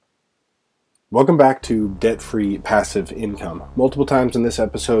Welcome back to Debt-Free Passive Income. Multiple times in this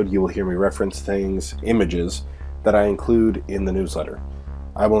episode, you will hear me reference things, images, that I include in the newsletter.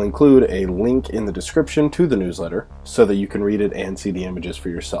 I will include a link in the description to the newsletter so that you can read it and see the images for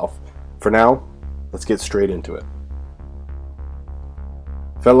yourself. For now, let's get straight into it.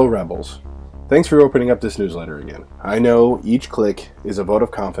 Fellow Rebels, thanks for opening up this newsletter again. I know each click is a vote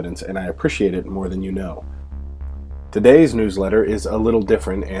of confidence and I appreciate it more than you know. Today's newsletter is a little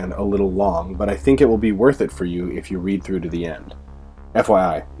different and a little long, but I think it will be worth it for you if you read through to the end.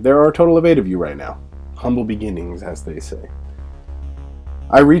 FYI, there are a total of 8 of you right now. Humble beginnings, as they say.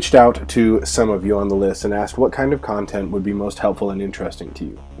 I reached out to some of you on the list and asked what kind of content would be most helpful and interesting to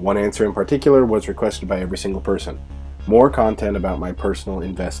you. One answer in particular was requested by every single person. More content about my personal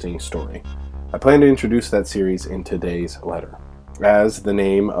investing story. I plan to introduce that series in today's letter. As the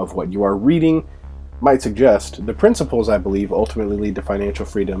name of what you are reading might suggest, the principles I believe ultimately lead to financial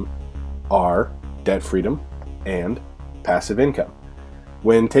freedom are debt freedom and passive income.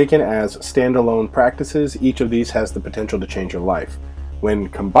 When taken as standalone practices, each of these has the potential to change your life. When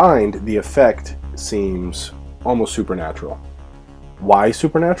combined, the effect seems almost supernatural. Why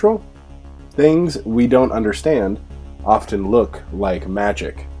supernatural? Things we don't understand often look like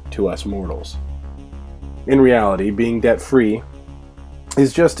magic to us mortals. In reality, being debt-free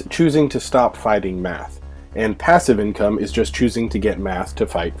is just choosing to stop fighting math, and passive income is just choosing to get math to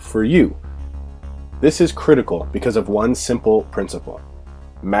fight for you. This is critical because of one simple principle.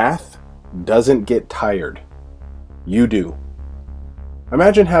 Math doesn't get tired. You do.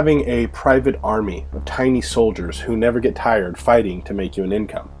 Imagine having a private army of tiny soldiers who never get tired fighting to make you an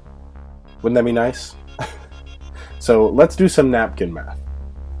income. Wouldn't that be nice? So let's do some napkin math.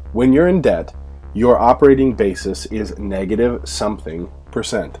 When you're in debt, your operating basis is negative something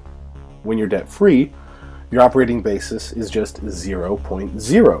 %. When you're debt-free, your operating basis is just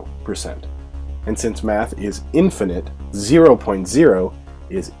 0.0%. And since math is infinite, 0.0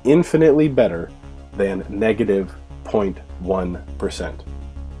 is infinitely better than negative 0.1%.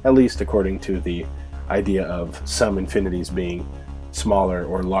 At least according to the idea of some infinities being smaller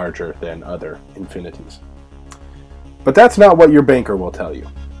or larger than other infinities. But that's not what your banker will tell you.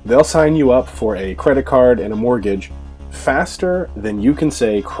 They'll sign you up for a credit card and a mortgage faster than you can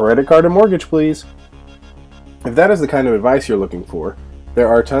say, "Credit card and mortgage, please." If that is the kind of advice you're looking for, there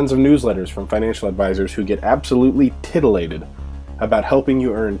are tons of newsletters from financial advisors who get absolutely titillated about helping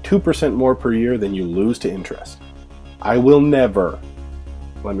you earn 2% more per year than you lose to interest. I will never,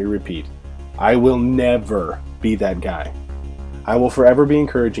 let me repeat, I will never be that guy. I will forever be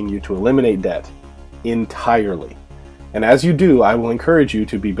encouraging you to eliminate debt entirely. And as you do, I will encourage you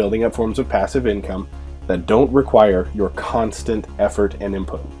to be building up forms of passive income that don't require your constant effort and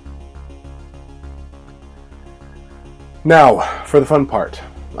input. Now, for the fun part.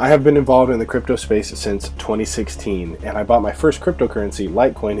 I have been involved in the crypto space since 2016, and I bought my first cryptocurrency,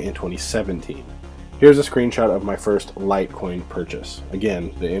 Litecoin, in 2017. Here's a screenshot of my first Litecoin purchase.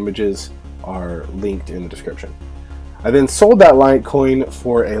 Again, the images are linked in the description. I then sold that Litecoin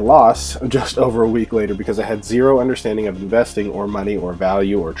for a loss just over a week later because I had zero understanding of investing or money or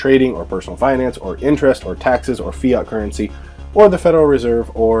value or trading or personal finance or interest or taxes or fiat currency or the Federal Reserve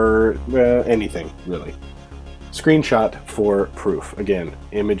or anything, really. Screenshot for proof. Again,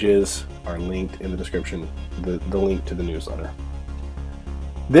 images are linked in the description, the link to the newsletter.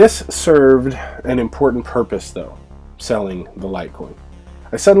 This served an important purpose though, selling the Litecoin.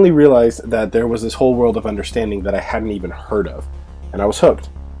 I suddenly realized that there was this whole world of understanding that I hadn't even heard of, and I was hooked.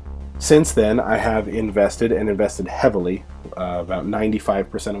 Since then, I have invested heavily, about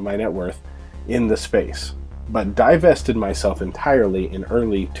 95% of my net worth, in the space, but divested myself entirely in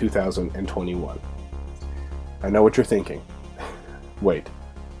early 2021. I know what you're thinking. Wait,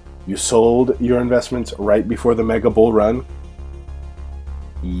 you sold your investments right before the mega bull run?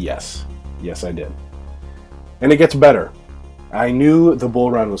 Yes, I did. And it gets better. I knew the bull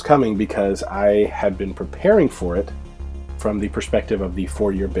run was coming because I had been preparing for it from the perspective of the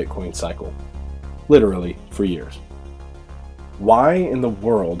 4-year Bitcoin cycle. Literally for years. Why in the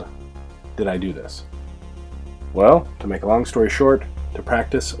world did I do this? Well, to make a long story short, to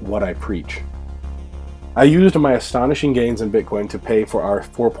practice what I preach. I used my astonishing gains in Bitcoin to pay for our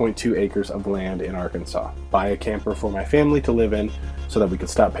 4.2 acres of land in Arkansas, buy a camper for my family to live in so that we could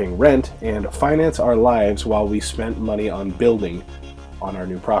stop paying rent, and finance our lives while we spent money on building on our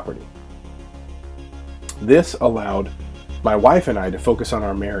new property. This allowed my wife and I to focus on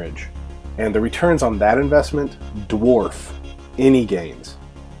our marriage, and the returns on that investment dwarf any gains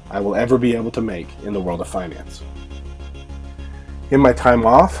I will ever be able to make in the world of finance. In my time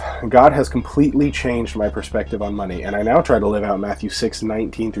off, God has completely changed my perspective on money, and I now try to live out Matthew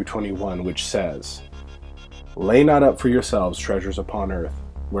 6:19 through 21, which says, "Lay not up for yourselves treasures upon earth,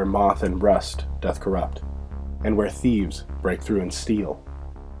 where moth and rust doth corrupt, and where thieves break through and steal.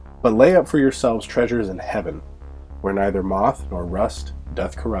 But lay up for yourselves treasures in heaven, where neither moth nor rust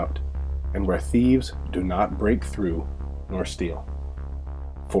doth corrupt, and where thieves do not break through nor steal.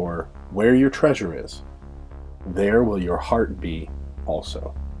 For where your treasure is, there will your heart be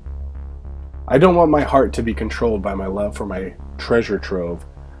also." I don't want my heart to be controlled by my love for my treasure trove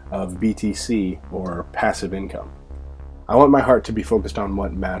of BTC or passive income. I want my heart to be focused on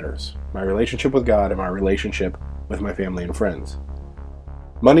what matters, my relationship with God and my relationship with my family and friends.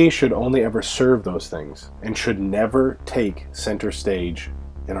 Money should only ever serve those things and should never take center stage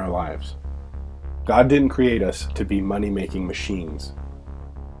in our lives. God didn't create us to be money-making machines.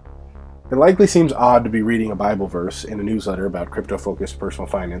 It likely seems odd to be reading a Bible verse in a newsletter about crypto-focused personal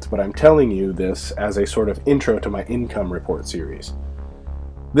finance, but I'm telling you this as a sort of intro to my income report series.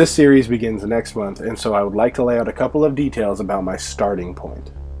 This series begins next month, and so I would like to lay out a couple of details about my starting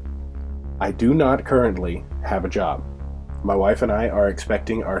point. I do not currently have a job. My wife and I are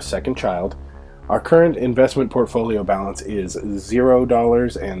expecting our second child. Our current investment portfolio balance is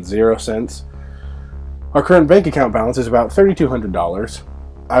 $0.00. Our current bank account balance is about $3,200.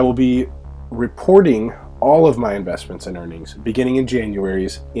 I will be reporting all of my investments and earnings beginning in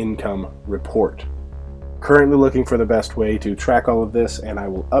January's income report. Currently looking for the best way to track all of this, and I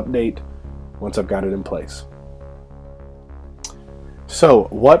will update once I've got it in place. So,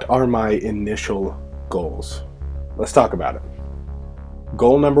 what are my initial goals? Let's talk about it.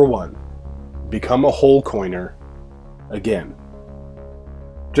 Goal number 1, become a whole coiner again.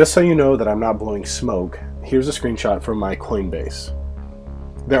 Just so you know that I'm not blowing smoke, here's a screenshot from my Coinbase.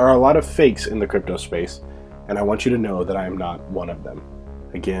 There are a lot of fakes in the crypto space, and I want you to know that I am not one of them.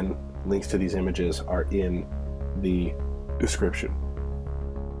 Again, links to these images are in the description.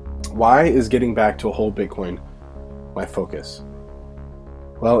 Why is getting back to a whole Bitcoin my focus?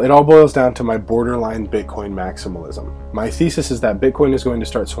 Well, it all boils down to my borderline Bitcoin maximalism. My thesis is that Bitcoin is going to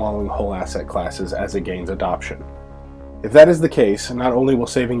start swallowing whole asset classes as it gains adoption. If that is the case, not only will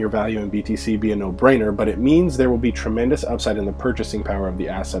saving your value in BTC be a no-brainer, but it means there will be tremendous upside in the purchasing power of the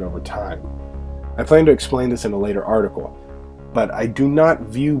asset over time. I plan to explain this in a later article, but I do not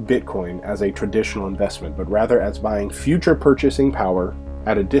view Bitcoin as a traditional investment, but rather as buying future purchasing power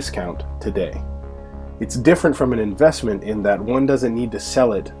at a discount today. It's different from an investment in that one doesn't need to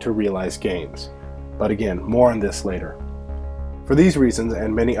sell it to realize gains. But again, more on this later. For these reasons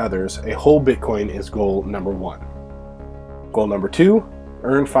and many others, a whole Bitcoin is goal number 1. Goal number 2,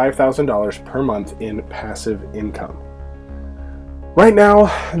 earn $5,000 per month in passive income. Right now,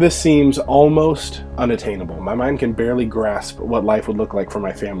 this seems almost unattainable. My mind can barely grasp what life would look like for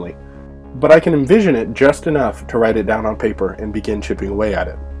my family, but I can envision it just enough to write it down on paper and begin chipping away at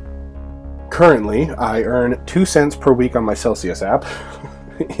it. Currently, I earn 2 cents per week on my Celsius app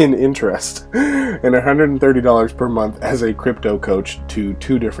in interest and $130 per month as a crypto coach to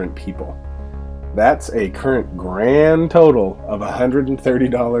 2 different people. That's a current grand total of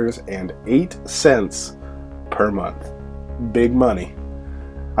 $130.08 per month. Big money.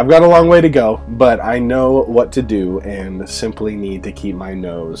 I've got a long way to go, but I know what to do and simply need to keep my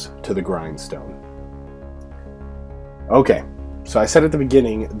nose to the grindstone. Okay, so I said at the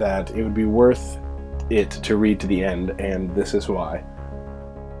beginning that it would be worth it to read to the end, and this is why.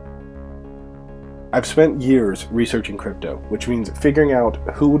 I've spent years researching crypto, which means figuring out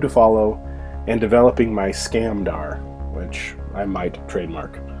who to follow and developing my scamdar, which I might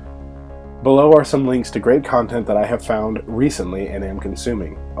trademark. Below are some links to great content that I have found recently and am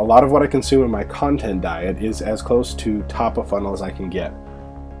consuming. A lot of what I consume in my content diet is as close to top of funnel as I can get.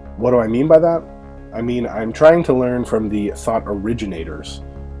 What do I mean by that? I mean, I'm trying to learn from the thought originators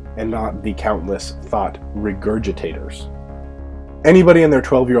and not the countless thought regurgitators. Anybody and their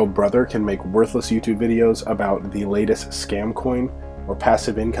 12-year-old brother can make worthless YouTube videos about the latest scam coin or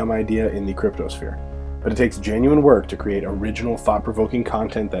passive income idea in the cryptosphere. But it takes genuine work to create original, thought-provoking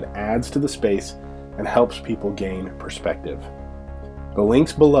content that adds to the space and helps people gain perspective. The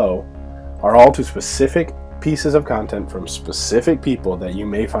links below are all to specific pieces of content from specific people that you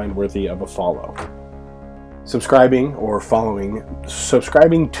may find worthy of a follow. Subscribing to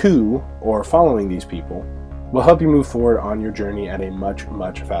or following these people will help you move forward on your journey at a much,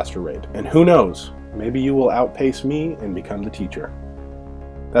 much faster rate. And who knows, maybe you will outpace me and become the teacher.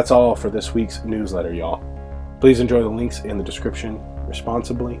 That's all for this week's newsletter, y'all. Please enjoy the links in the description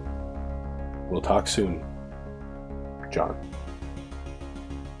responsibly. We'll talk soon. John.